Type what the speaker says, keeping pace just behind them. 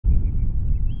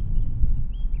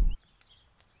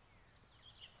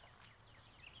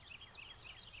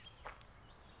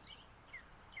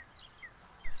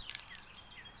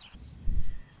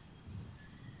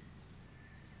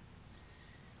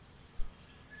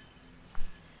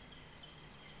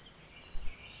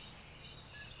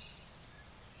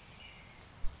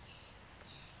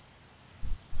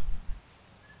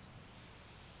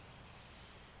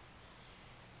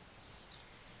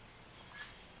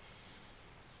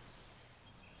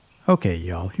Okay,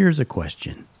 y'all, here's a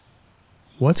question.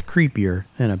 What's creepier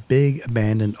than a big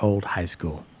abandoned old high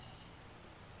school?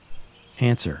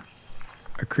 Answer: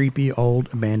 a creepy old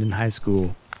abandoned high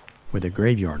school with a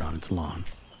graveyard on its lawn.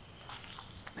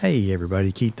 Hey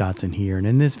everybody, Keith Dotson here, and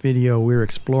in this video we're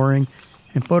exploring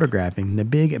and photographing the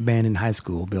big abandoned high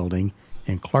school building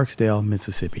in Clarksdale,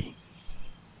 Mississippi.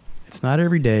 It's not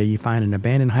every day you find an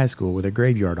abandoned high school with a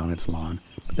graveyard on its lawn,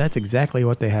 but that's exactly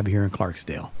what they have here in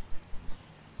Clarksdale.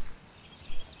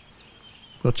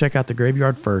 We'll check out the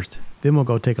graveyard first, then we'll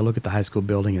go take a look at the high school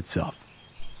building itself.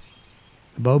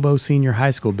 The Bobo Senior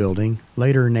High School building,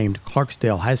 later named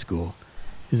Clarksdale High School,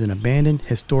 is an abandoned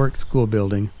historic school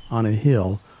building on a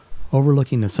hill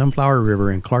overlooking the Sunflower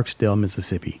River in Clarksdale,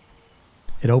 Mississippi.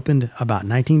 It opened about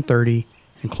 1930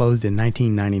 and closed in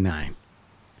 1999.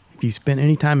 If you spent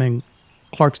any time in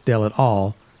Clarksdale at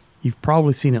all, you've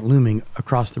probably seen it looming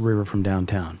across the river from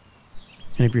downtown.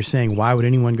 And if you're saying, why would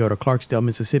anyone go to Clarksdale,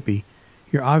 Mississippi,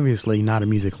 you're obviously not a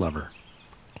music lover.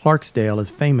 Clarksdale is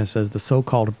famous as the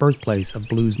so-called birthplace of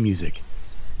blues music.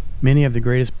 Many of the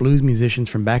greatest blues musicians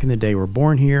from back in the day were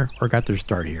born here or got their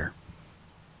start here.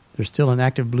 There's still an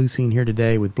active blues scene here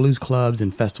today with blues clubs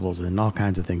and festivals and all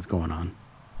kinds of things going on.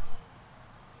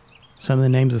 Some of the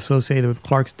names associated with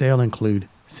Clarksdale include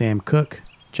Sam Cooke,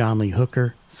 John Lee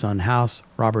Hooker, Son House,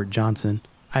 Robert Johnson,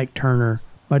 Ike Turner,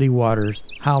 Muddy Waters,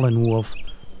 Howlin' Wolf,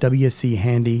 W.C.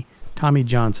 Handy, Tommy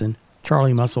Johnson,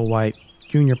 Charlie Musselwhite,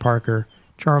 Junior Parker,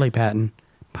 Charlie Patton,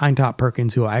 Pinetop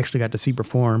Perkins, who I actually got to see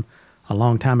perform a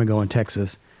long time ago in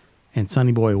Texas, and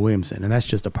Sonny Boy Williamson, and that's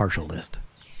just a partial list.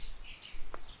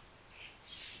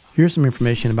 Here's some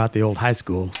information about the old high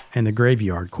school and the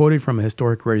graveyard, quoted from a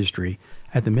historic registry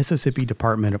at the Mississippi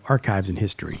Department of Archives and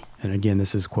History. And again,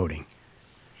 this is quoting.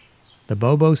 The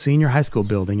Bobo Senior High School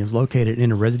building is located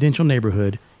in a residential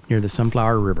neighborhood near the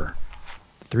Sunflower River.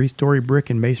 The three-story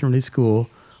brick and masonry school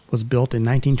was built in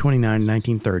 1929 and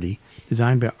 1930,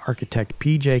 designed by architect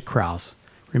P.J. Krause,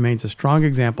 remains a strong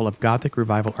example of Gothic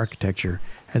Revival architecture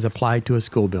as applied to a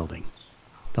school building.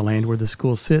 The land where the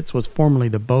school sits was formerly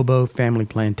the Bobo family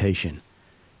plantation.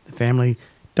 The family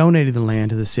donated the land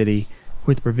to the city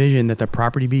with provision that the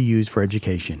property be used for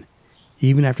education.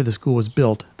 Even after the school was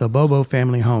built, the Bobo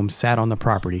family home sat on the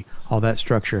property. All that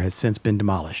structure has since been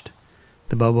demolished.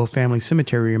 The Bobo family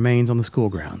cemetery remains on the school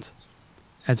grounds.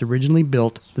 As originally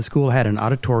built, the school had an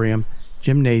auditorium,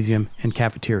 gymnasium, and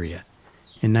cafeteria.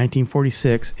 In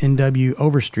 1946, N.W.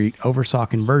 Overstreet oversaw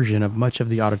conversion of much of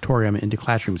the auditorium into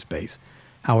classroom space.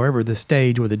 However, the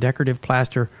stage with a decorative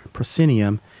plaster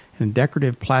proscenium and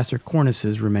decorative plaster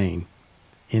cornices remain.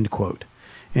 End quote.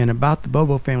 And about the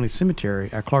Bobo family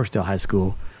cemetery at Clarksdale High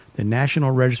School, the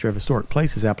National Register of Historic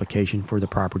Places application for the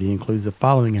property includes the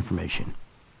following information.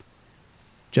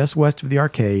 Just west of the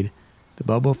arcade, the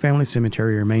Bobo family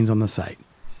cemetery remains on the site.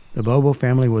 The Bobo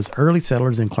family was early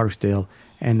settlers in Clarksdale,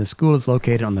 and the school is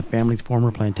located on the family's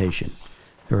former plantation.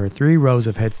 There are 3 rows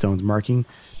of headstones marking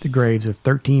the graves of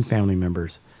 13 family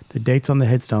members. The dates on the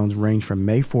headstones range from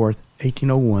May 4th,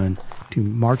 1801 to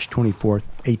March 24th,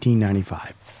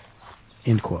 1895.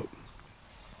 End quote.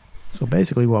 So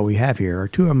basically what we have here are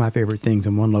 2 of my favorite things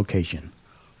in one location: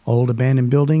 old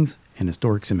abandoned buildings and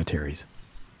historic cemeteries.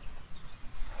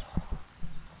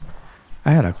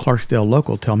 I had a Clarksdale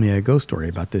local tell me a ghost story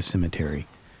about this cemetery.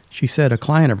 She said a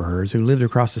client of hers who lived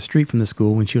across the street from the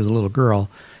school when she was a little girl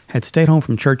had stayed home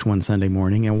from church one Sunday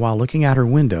morning, and while looking out her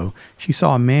window, she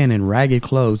saw a man in ragged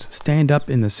clothes stand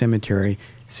up in the cemetery,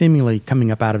 seemingly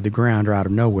coming up out of the ground or out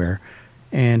of nowhere,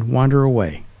 and wander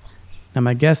away. Now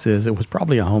my guess is it was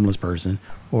probably a homeless person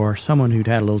or someone who'd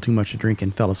had a little too much to drink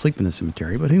and fell asleep in the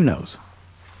cemetery, but who knows?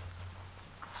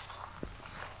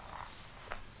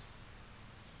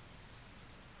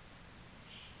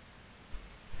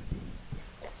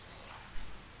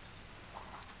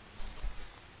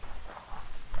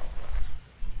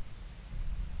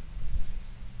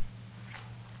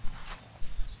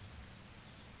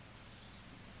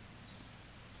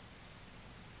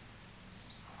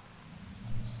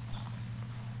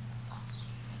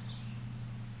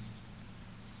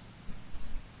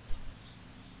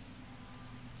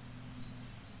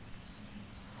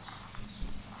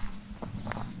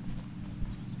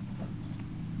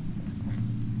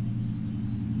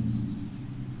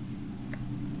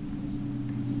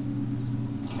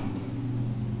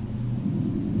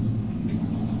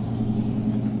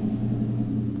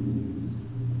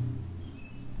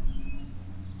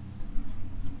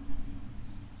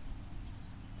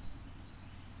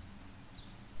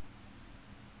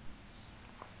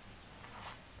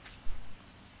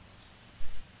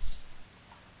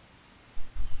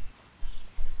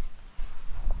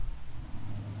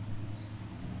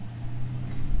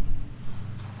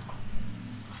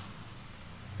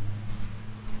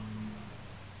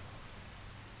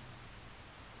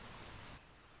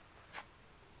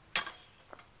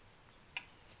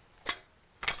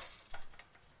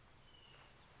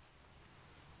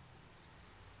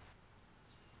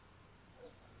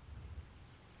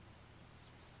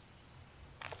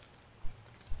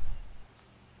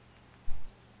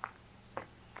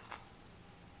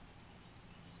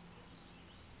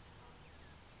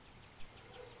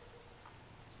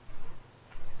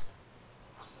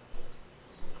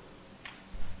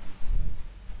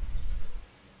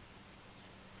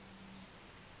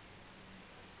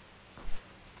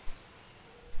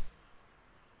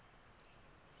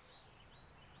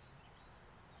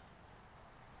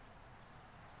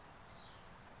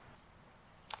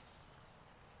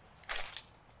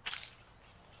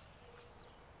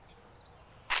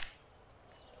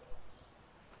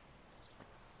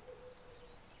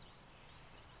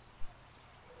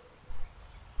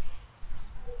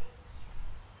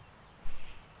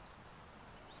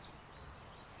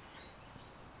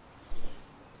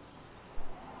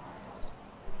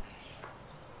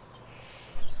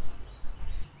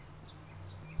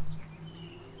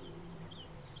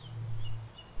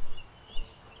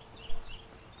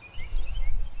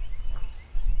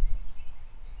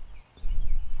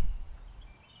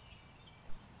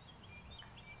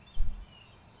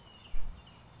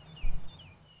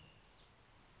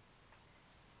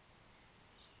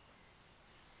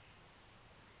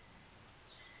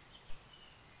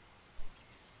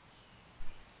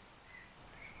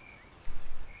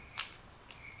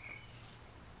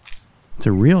 It's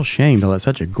a real shame to let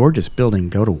such a gorgeous building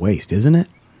go to waste, isn't it?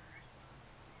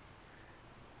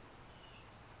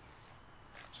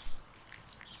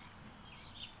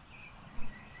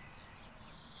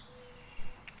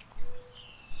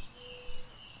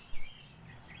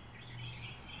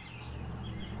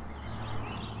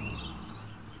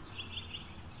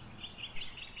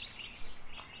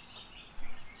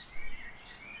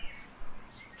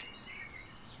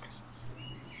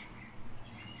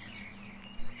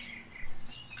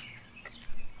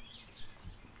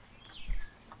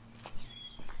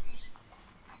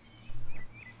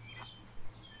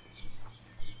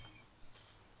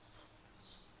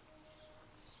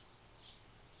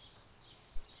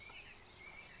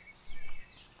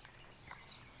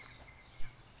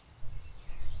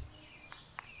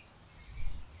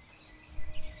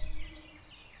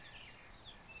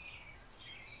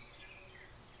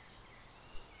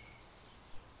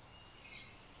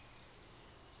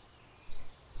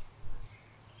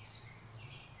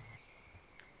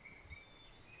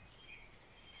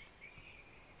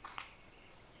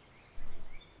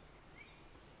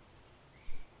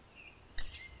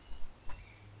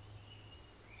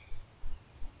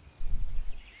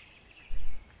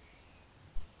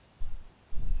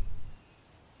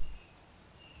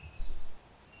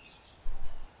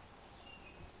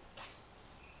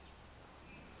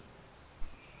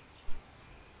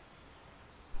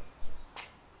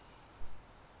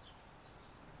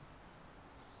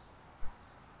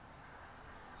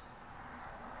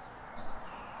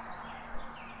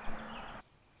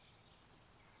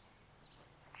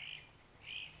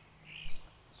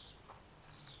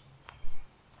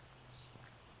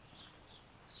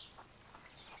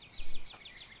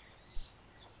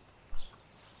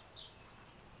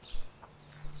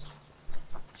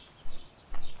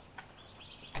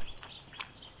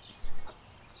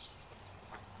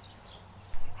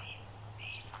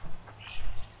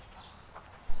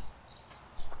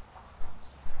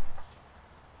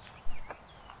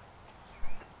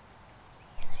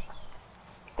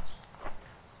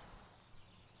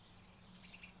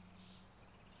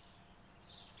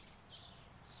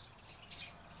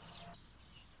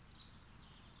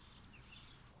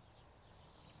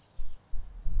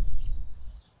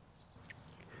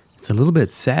 It's a little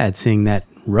bit sad seeing that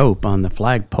rope on the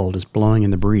flagpole just blowing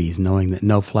in the breeze, knowing that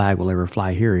no flag will ever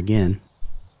fly here again.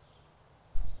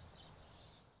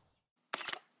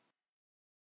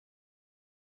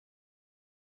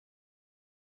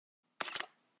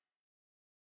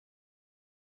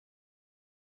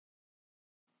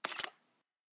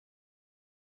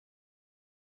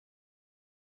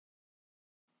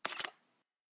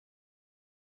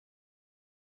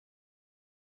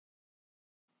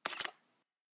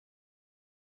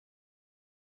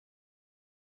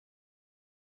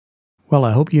 Well,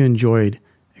 I hope you enjoyed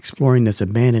exploring this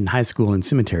abandoned high school and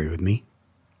cemetery with me.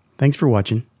 Thanks for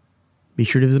watching. Be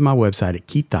sure to visit my website at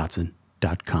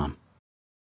keithdotson.com.